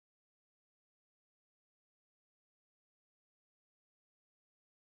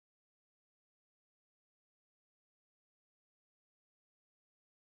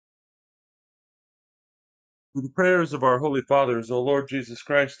Through the prayers of our holy fathers, O Lord Jesus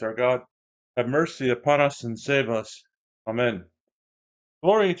Christ, our God, have mercy upon us and save us. Amen.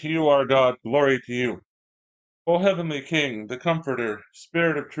 Glory to you, our God, glory to you. O heavenly King, the Comforter,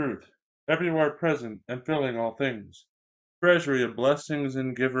 Spirit of truth, everywhere present and filling all things, treasury of blessings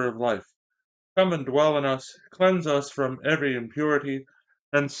and giver of life, come and dwell in us, cleanse us from every impurity,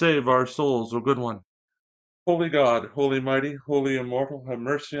 and save our souls, O good one. Holy God, holy mighty, holy immortal, have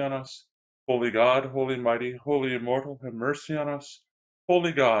mercy on us. Holy God, holy mighty, holy immortal, have mercy on us.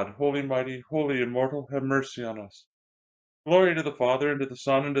 Holy God, holy mighty, holy immortal, have mercy on us. Glory to the Father, and to the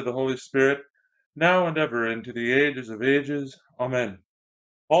Son, and to the Holy Spirit, now and ever, and to the ages of ages. Amen.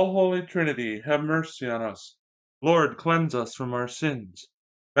 All Holy Trinity, have mercy on us. Lord, cleanse us from our sins.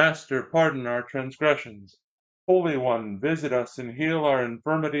 Master, pardon our transgressions. Holy One, visit us and heal our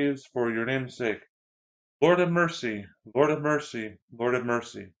infirmities for your name's sake. Lord have mercy, Lord have mercy, Lord have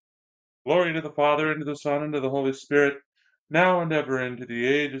mercy. Glory to the Father, and to the Son, and to the Holy Spirit, now and ever, and to the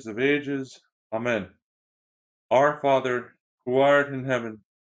ages of ages. Amen. Our Father, who art in heaven,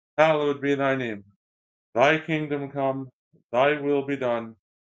 hallowed be thy name. Thy kingdom come, thy will be done,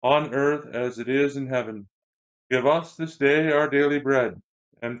 on earth as it is in heaven. Give us this day our daily bread,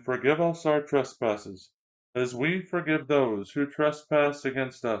 and forgive us our trespasses, as we forgive those who trespass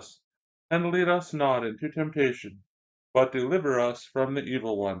against us. And lead us not into temptation, but deliver us from the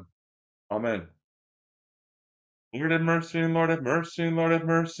evil one. Amen. Lord have mercy, Lord have mercy, Lord have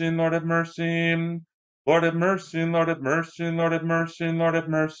mercy, Lord have mercy. Lord have mercy, Lord have mercy, Lord have mercy, Lord have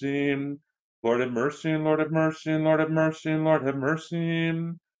mercy. Lord have mercy, Lord have mercy, Lord have mercy, Lord have mercy.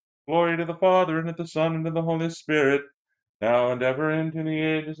 Glory to the Father, and to the Son, and to the Holy Spirit, now and ever, into the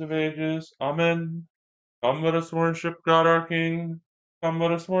ages of ages. Amen. Come, let us worship God our King. Come,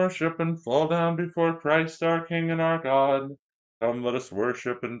 let us worship and fall down before Christ our King and our God. Come, let us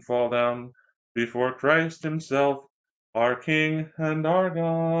worship and fall down before Christ himself, our King and our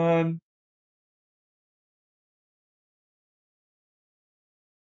God.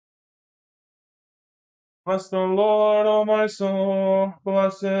 Bless the Lord, O my soul.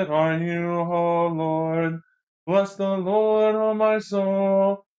 Blessed are you, O Lord. Bless the Lord, O my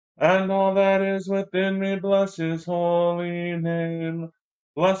soul, and all that is within me. Bless his holy name.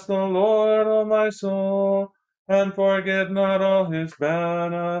 Bless the Lord, O my soul, and forget not all his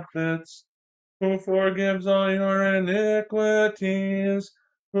benefits, who forgives all your iniquities,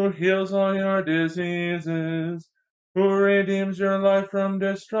 who heals all your diseases, who redeems your life from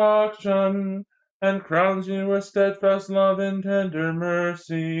destruction, and crowns you with steadfast love and tender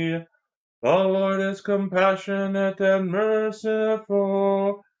mercy. The Lord is compassionate and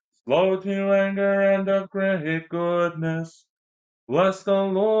merciful, slow to anger and of great goodness. Bless the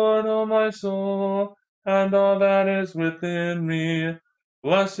Lord, O my soul, and all that is within me.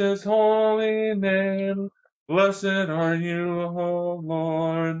 Bless his holy name. Blessed are you, O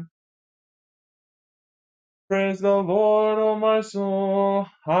Lord. Praise the Lord, O my soul.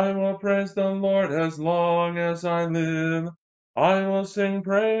 I will praise the Lord as long as I live. I will sing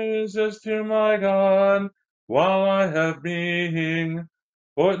praises to my God while I have being.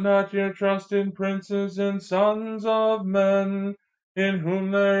 Put not your trust in princes and sons of men, in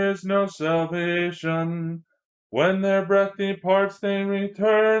whom there is no salvation. When their breath departs, they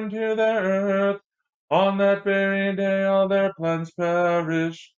return to their earth. On that very day all their plans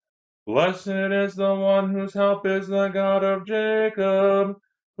perish. Blessed is the one whose help is the God of Jacob,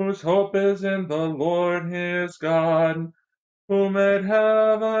 whose hope is in the Lord his God, who made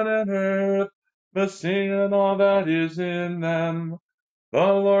heaven and earth, the sea and all that is in them. The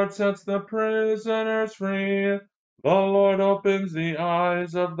Lord sets the prisoners free. The Lord opens the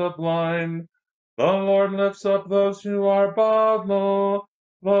eyes of the blind. The Lord lifts up those who are bowed low.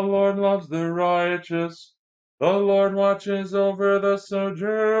 The Lord loves the righteous. The Lord watches over the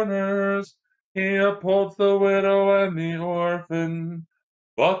sojourners. He upholds the widow and the orphan.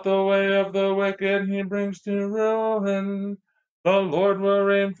 But the way of the wicked he brings to ruin. The Lord will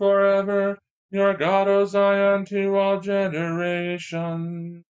reign forever, your God, O Zion, to all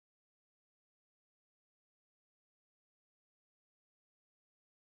generations.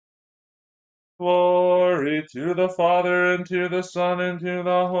 Glory to the Father, and to the Son, and to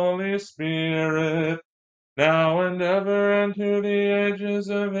the Holy Spirit, now and ever, and to the ages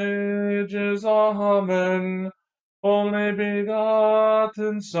of ages. Amen. Only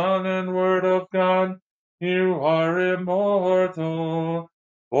begotten Son and Word of God, you are immortal.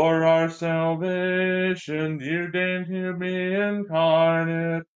 For our salvation you deign to be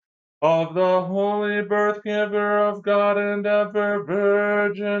incarnate, of the holy birth giver of God and ever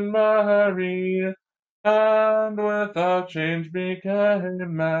Virgin Mary, and without change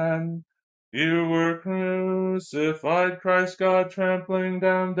became man. You were crucified, Christ God, trampling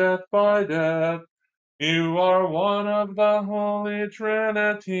down death by death. You are one of the Holy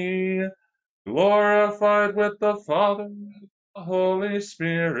Trinity, glorified with the Father and the Holy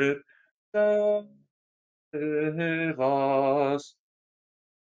Spirit. Save us.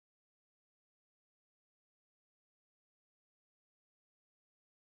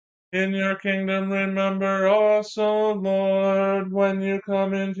 In your kingdom remember us, O Lord, when you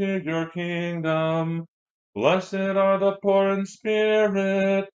come into your kingdom. Blessed are the poor in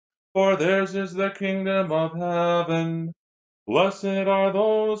spirit, for theirs is the kingdom of heaven. Blessed are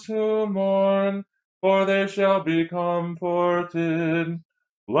those who mourn, for they shall be comforted.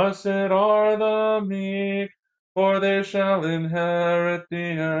 Blessed are the meek, for they shall inherit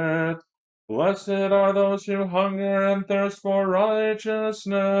the earth. Blessed are those who hunger and thirst for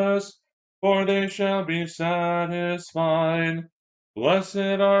righteousness, for they shall be satisfied.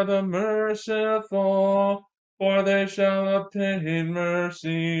 Blessed are the merciful, for they shall obtain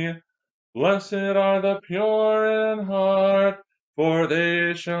mercy. Blessed are the pure in heart, for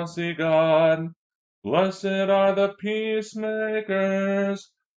they shall see God. Blessed are the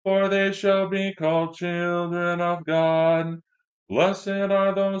peacemakers, for they shall be called children of God. Blessed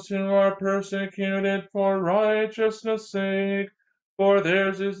are those who are persecuted for righteousness' sake, for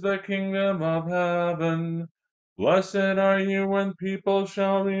theirs is the kingdom of heaven. Blessed are you when people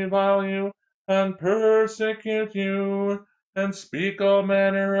shall revile you and persecute you and speak all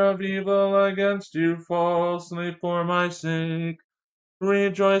manner of evil against you falsely for my sake.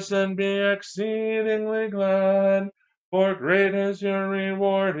 Rejoice and be exceedingly glad, for great is your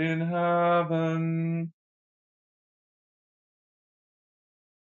reward in heaven.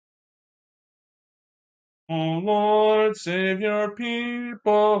 O Lord, save your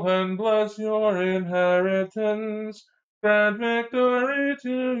people and bless your inheritance. Grant victory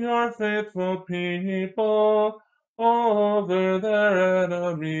to your faithful people over their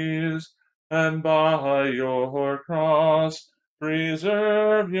enemies, and by your cross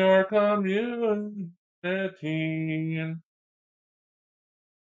preserve your community.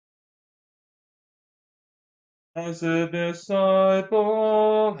 As a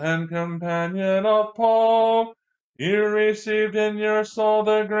disciple and companion of Paul, you received in your soul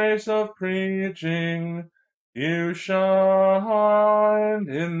the grace of preaching. You shined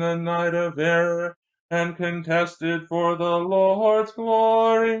in the night of error and contested for the Lord's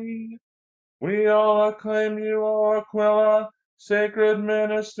glory. We all acclaim you, O Aquila, sacred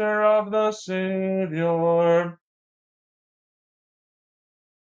minister of the Savior.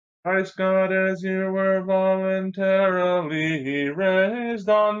 Christ God, as you were voluntarily raised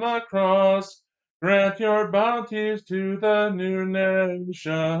on the cross, grant your bounties to the new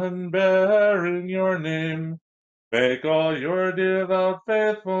nation bearing your name. Make all your devout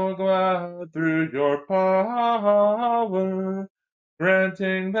faithful glad through your power,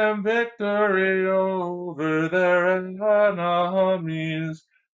 granting them victory over their enemies.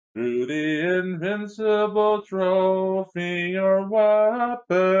 Through the invincible trophy, your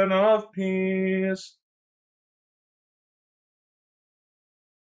weapon of peace.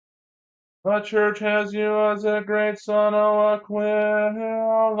 The Church has you as a great son, O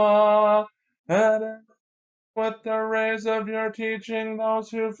Aquila, and with the rays of your teaching, those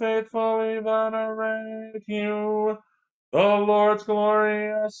who faithfully venerate you, the Lord's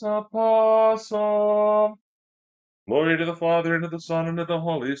glorious apostle. Glory to the Father, and to the Son, and to the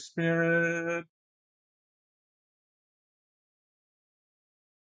Holy Spirit.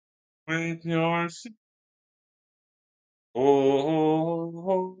 With your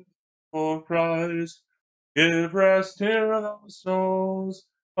O Christ, give rest to the souls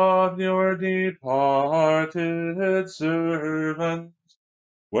of your departed servants,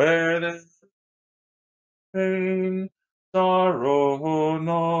 where there pain, sorrow,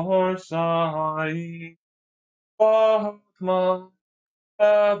 nor sighing, but love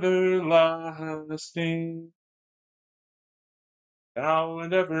everlasting, now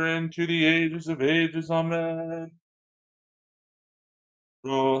and ever into the ages of ages. Amen.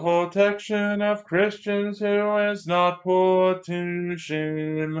 Protection of Christians who is not put to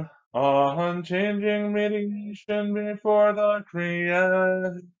shame, unchanging mediation before the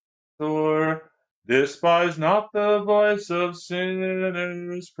Creator. Despise not the voice of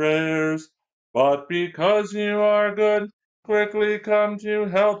sinners' prayers, but because you are good, quickly come to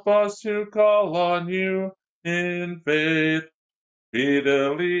help us who call on you in faith.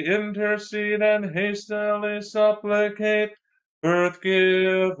 Speedily intercede and hastily supplicate, birth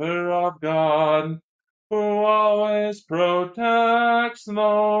giver of God, who always protects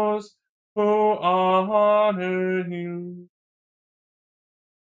those who honor you.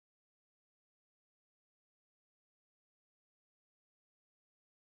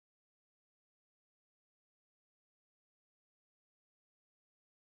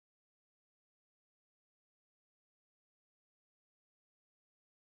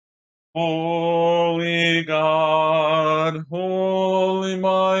 Holy God, holy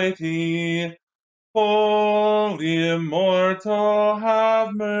mighty, holy immortal,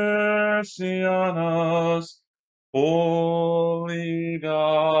 have mercy on us. Holy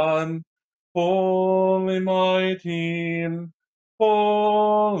God, holy mighty,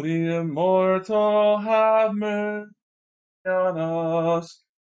 holy immortal, have mercy on us.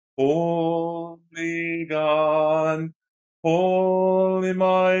 Holy God, holy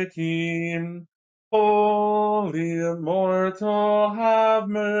mighty, holy immortal, have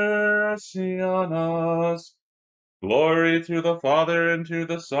mercy on us. Glory to the Father, and to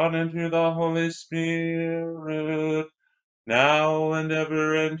the Son, and to the Holy Spirit, now and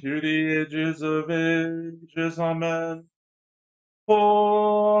ever, and to the ages of ages. Amen.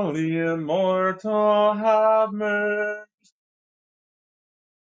 Holy immortal, have mercy.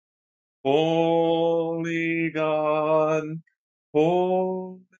 Holy God,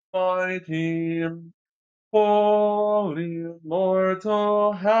 holy mighty, holy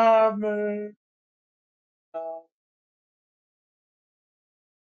immortal, have mercy.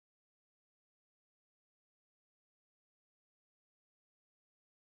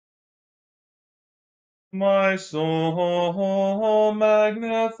 My soul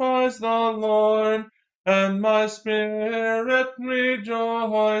magnifies the Lord, and my spirit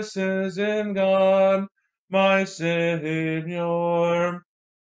rejoices in God, my Saviour.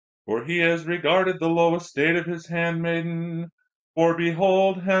 For he has regarded the low estate of his handmaiden. For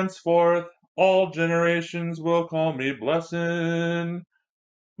behold, henceforth all generations will call me blessed.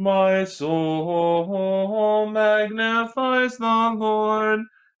 My soul magnifies the Lord,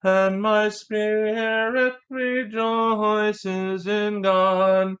 and my spirit rejoices in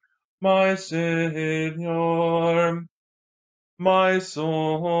God, my Saviour. My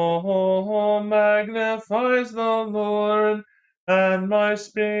soul magnifies the Lord, and my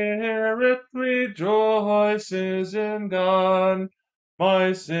spirit rejoices in God,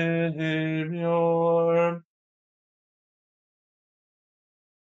 my Saviour.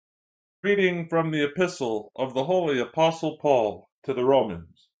 Reading from the Epistle of the Holy Apostle Paul to the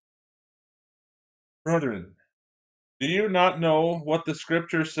Romans. Brethren, do you not know what the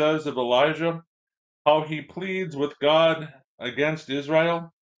Scripture says of Elijah, how he pleads with God against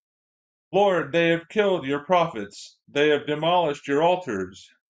Israel? Lord, they have killed your prophets, they have demolished your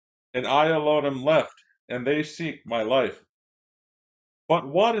altars, and I alone am left, and they seek my life. But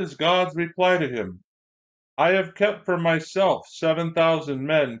what is God's reply to him? I have kept for myself 7,000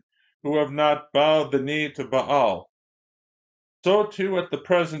 men who have not bowed the knee to Baal. So too at the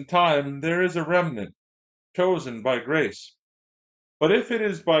present time there is a remnant, chosen by grace. But if it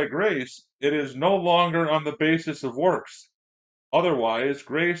is by grace, it is no longer on the basis of works. Otherwise,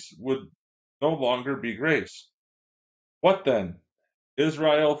 grace would no longer be grace. What then?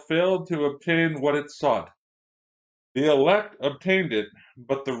 Israel failed to obtain what it sought. The elect obtained it,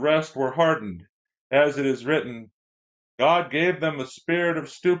 but the rest were hardened. As it is written, God gave them a spirit of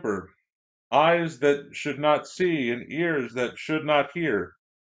stupor, eyes that should not see, and ears that should not hear,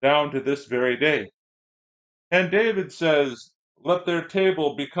 down to this very day. And David says, let their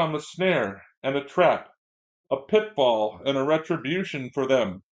table become a snare and a trap, a pitfall and a retribution for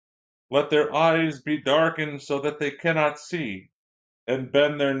them. Let their eyes be darkened so that they cannot see, and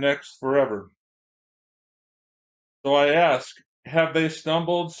bend their necks forever. So I ask, have they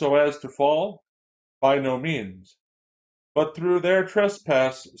stumbled so as to fall? By no means. But through their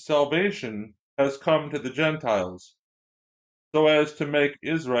trespass salvation has come to the Gentiles, so as to make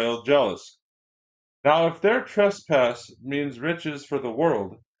Israel jealous. Now if their trespass means riches for the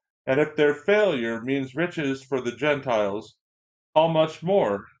world, and if their failure means riches for the Gentiles, how much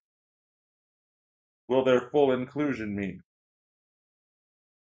more will their full inclusion mean?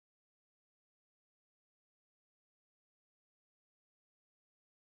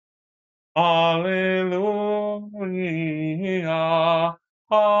 Alleluia,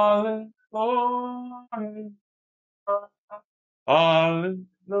 Alleluia,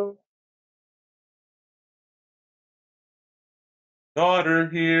 Alleluia. Daughter,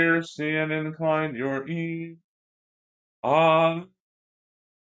 hear, see, and incline your ear. Alleluia,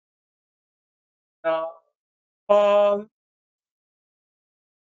 Alleluia,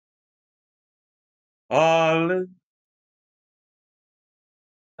 Alleluia.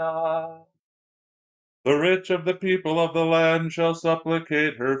 The rich of the people of the land shall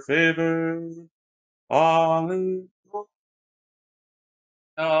supplicate her favor. Alleluia,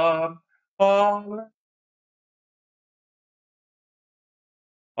 Alleluia,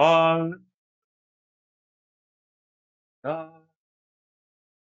 Alleluia.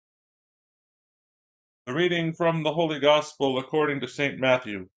 A reading from the Holy Gospel according to St.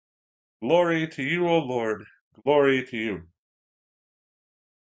 Matthew. Glory to you, O Lord. Glory to you.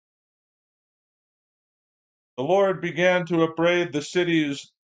 The Lord began to upbraid the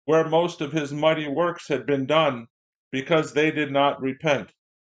cities where most of his mighty works had been done, because they did not repent.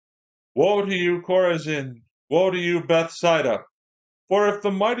 Woe to you, Chorazin! Woe to you, Bethsaida! For if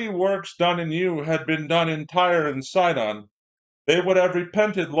the mighty works done in you had been done in Tyre and Sidon, they would have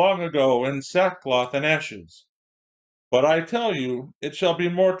repented long ago in sackcloth and ashes. But I tell you, it shall be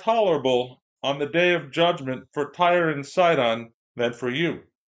more tolerable on the day of judgment for Tyre and Sidon than for you.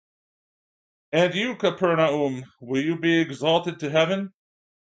 And you, Capernaum, will you be exalted to heaven?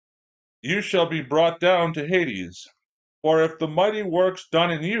 You shall be brought down to Hades. For if the mighty works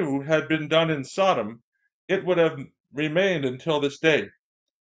done in you had been done in Sodom, it would have remained until this day.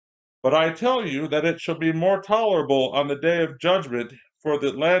 But I tell you that it shall be more tolerable on the day of judgment for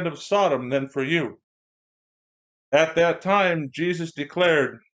the land of Sodom than for you. At that time Jesus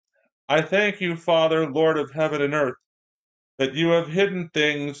declared, I thank you, Father, Lord of heaven and earth, that you have hidden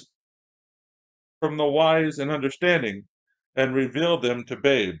things from the wise and understanding, and revealed them to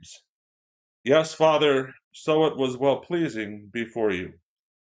babes. Yes, Father, so it was well pleasing before you.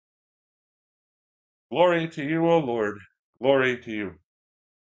 Glory to you, O Lord, glory to you.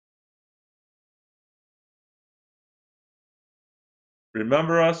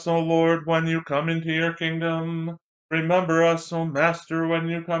 Remember us, O Lord, when you come into your kingdom. Remember us, O Master, when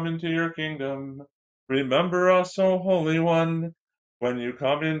you come into your kingdom. Remember us, O Holy One, when you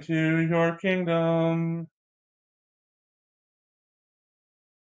come into your kingdom.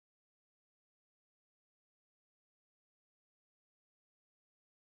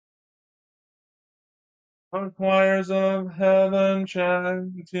 The choirs of heaven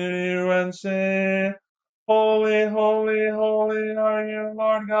chant to you and say, Holy, holy, holy are you,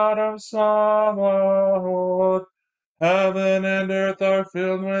 Lord God of Sabaoth. Heaven and earth are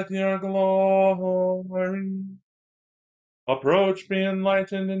filled with your glory. Approach, be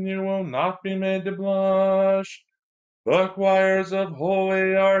enlightened, and you will not be made to blush. The choirs of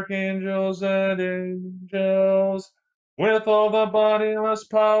holy archangels and angels, with all the bodiless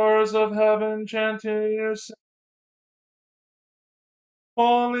powers of heaven, chant to you.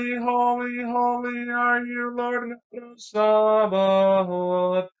 Holy, holy, holy are you, Lord God of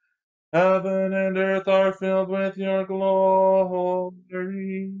Sabaoth. Heaven and earth are filled with your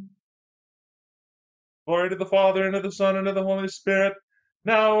glory. Glory to the Father, and to the Son, and to the Holy Spirit,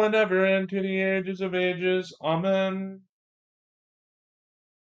 now and ever, and to the ages of ages. Amen.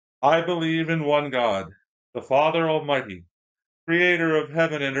 I believe in one God, the Father Almighty, creator of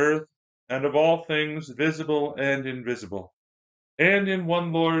heaven and earth, and of all things visible and invisible, and in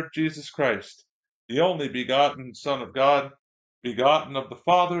one Lord Jesus Christ, the only begotten Son of God, begotten of the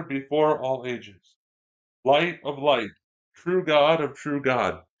Father before all ages, light of light, true God of true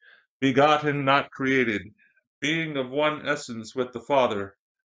God, begotten, not created, being of one essence with the Father,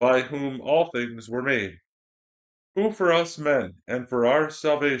 by whom all things were made, who for us men and for our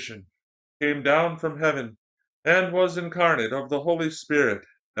salvation came down from heaven, and was incarnate of the Holy Spirit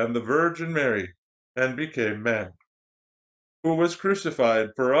and the Virgin Mary, and became man, who was crucified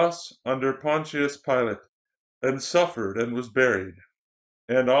for us under Pontius Pilate, and suffered and was buried.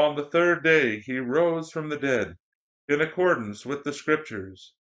 And on the third day he rose from the dead, in accordance with the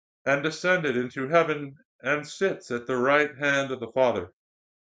Scriptures, and ascended into heaven, and sits at the right hand of the Father.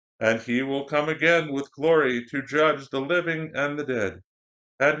 And he will come again with glory to judge the living and the dead,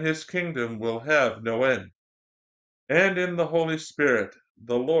 and his kingdom will have no end. And in the Holy Spirit,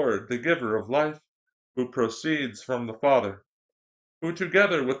 the Lord, the giver of life, who proceeds from the Father, who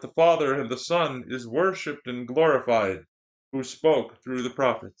together with the Father and the Son is worshipped and glorified, who spoke through the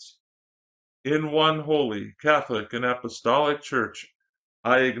prophets. In one holy, Catholic, and Apostolic Church,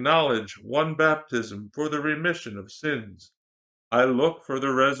 I acknowledge one baptism for the remission of sins. I look for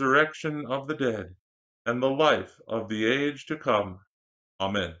the resurrection of the dead and the life of the age to come.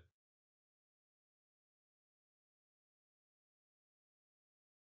 Amen.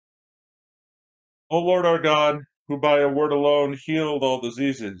 O Lord our God, who by a word alone healed all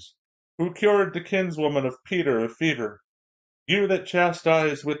diseases, who cured the kinswoman of Peter of fever, you that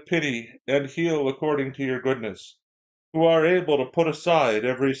chastise with pity and heal according to your goodness, who are able to put aside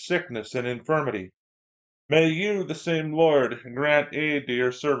every sickness and infirmity, may you, the same Lord, grant aid to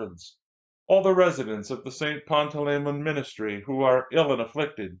your servants, all the residents of the St. Panteleimon Ministry who are ill and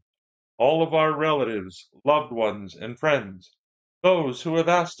afflicted, all of our relatives, loved ones, and friends, those who have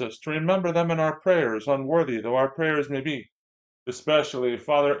asked us to remember them in our prayers, unworthy though our prayers may be, especially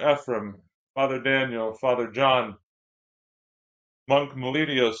Father Ephraim, Father Daniel, Father John, Monk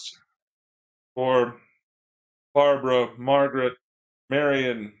Meletius, for Barbara, Margaret,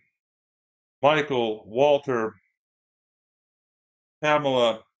 Marion, Michael, Walter,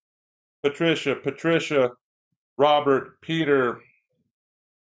 Pamela, Patricia, Robert, Peter,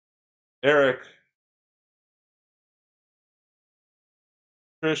 Eric,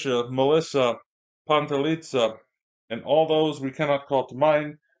 Tricia, Melissa, Panteleimon, and all those we cannot call to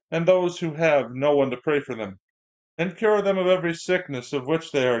mind, and those who have no one to pray for them, and cure them of every sickness of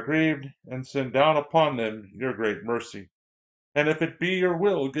which they are grieved, and send down upon them your great mercy. And if it be your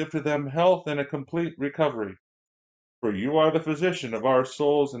will, give to them health and a complete recovery. For you are the physician of our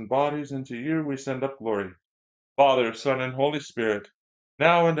souls and bodies, and to you we send up glory. Father, Son, and Holy Spirit,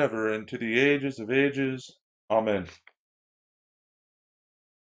 now and ever, and to the ages of ages. Amen.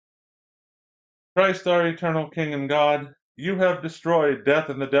 Christ, our eternal King and God, you have destroyed death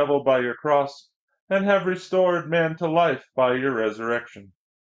and the devil by your cross, and have restored man to life by your resurrection.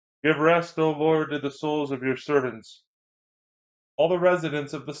 Give rest, O Lord, to the souls of your servants, all the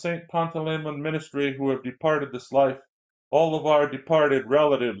residents of the St. Panteleimon Ministry who have departed this life, all of our departed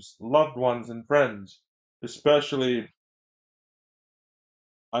relatives, loved ones, and friends, especially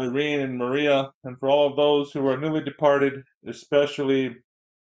Irene and Maria, and for all of those who are newly departed, especially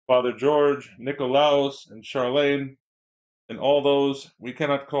Father George, Nicolaus, and Charlene, and all those we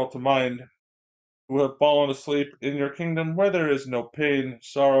cannot call to mind, who have fallen asleep in your kingdom where there is no pain,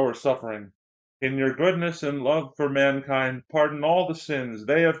 sorrow, or suffering. In your goodness and love for mankind, pardon all the sins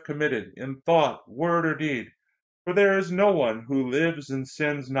they have committed in thought, word, or deed, for there is no one who lives and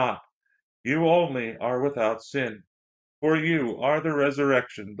sins not. You only are without sin. For you are the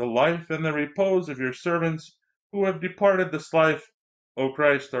resurrection, the life, and the repose of your servants who have departed this life. O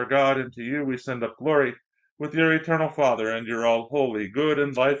Christ our God, and to you we send up glory, with your eternal Father, and your all holy, good,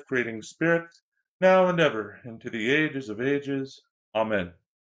 and life-creating Spirit, now and ever, and to the ages of ages. Amen.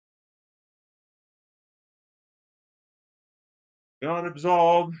 God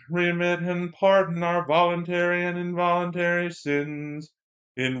absolve, remit, and pardon our voluntary and involuntary sins,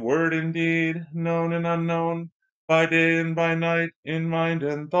 in word and deed, known and unknown, by day and by night, in mind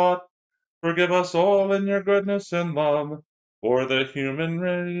and thought. Forgive us all in your goodness and love for the human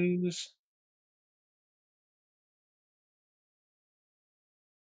race.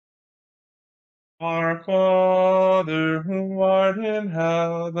 Our Father, who art in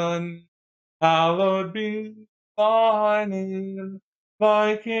heaven, hallowed be thy name.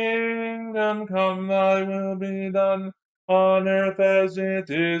 Thy kingdom come, thy will be done, on earth as it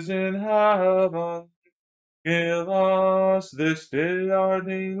is in heaven. Give us this day our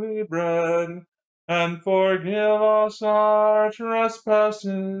daily bread, and forgive us our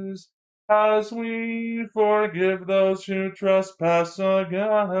trespasses, as we forgive those who trespass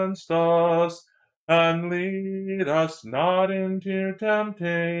against us. And lead us not into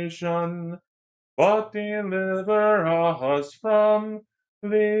temptation, but deliver us from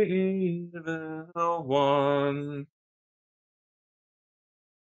the evil one.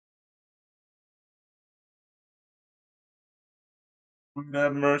 Lord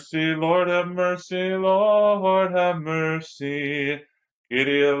have mercy, Lord have mercy, Lord have mercy.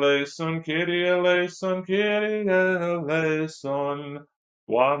 Kyrie eleison, Kyrie eleison, Kyrie eleison.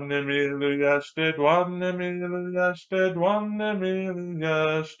 Doamne miluiește, Doamne miluiește, Doamne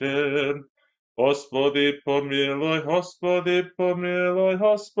miluiește. Господи помилуй, Господи помилуй,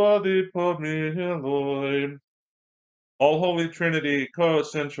 Господи помилуй. All Holy Trinity,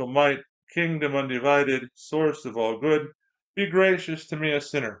 co-essential might, kingdom undivided, source of all good, be gracious to me a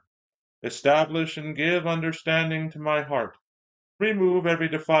sinner. Establish and give understanding to my heart. Remove every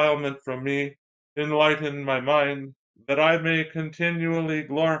defilement from me. Enlighten my mind, that I may continually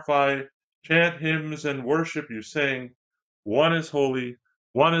glorify, chant hymns, and worship you, saying, One is holy,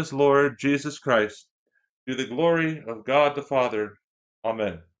 one is Lord Jesus Christ, to the glory of God the Father.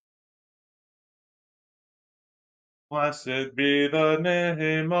 Amen. Blessed be the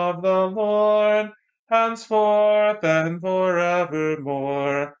name of the Lord, henceforth and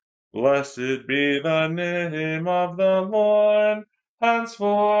forevermore. Blessed be the name of the Lord,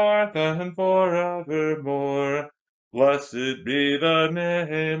 henceforth and forevermore. Blessed be the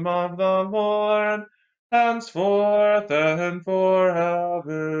name of the Lord, henceforth and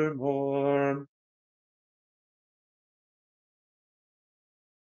forevermore.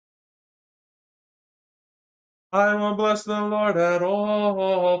 I will bless the Lord at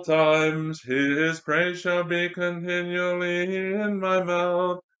all times. His praise shall be continually in my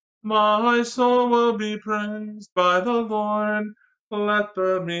mouth. My soul will be praised by the Lord. Let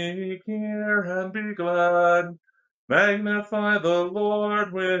the meek hear and be glad. Magnify the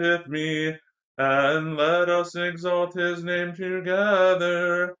Lord with me, and let us exalt his name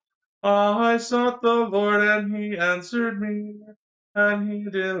together. I sought the Lord, and he answered me and he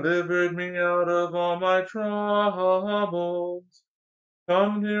delivered me out of all my troubles.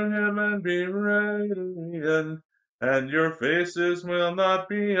 Come to him and be radiant, and your faces will not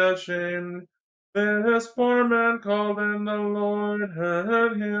be ashamed. This poor man called, and the Lord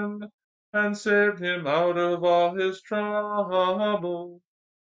heard him, and saved him out of all his trouble.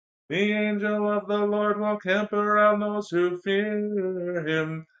 The angel of the Lord will camp around those who fear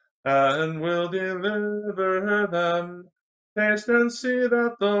him, and will deliver them. Taste and see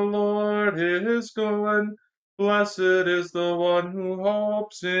that the Lord is good. Blessed is the one who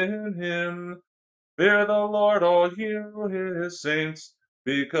hopes in him. Fear the Lord, all you his saints,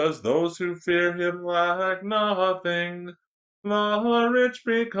 because those who fear him lack nothing. The rich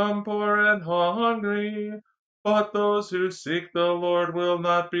become poor and hungry, but those who seek the Lord will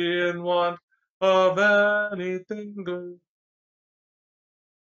not be in want of anything good.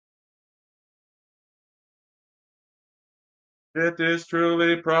 It is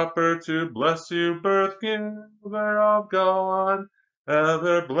truly proper to bless you, birth giver of God,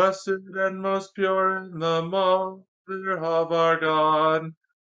 ever blessed and most pure in the mother of our God,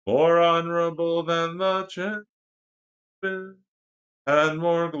 more honorable than the cherubim, and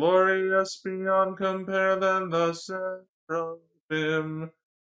more glorious beyond compare than the seraphim.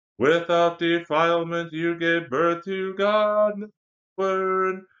 Without defilement you gave birth to God, the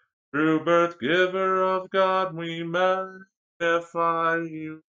Word. True birth giver of God, we magnify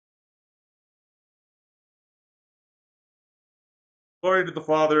you. Glory to the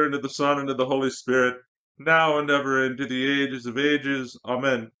Father, and to the Son, and to the Holy Spirit, now and ever, and to the ages of ages.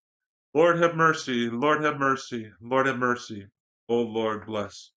 Amen. Lord have mercy, Lord have mercy, Lord have mercy. O Lord,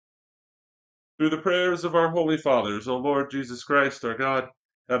 bless. Through the prayers of our holy fathers, O Lord Jesus Christ, our God,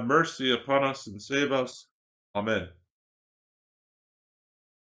 have mercy upon us and save us. Amen.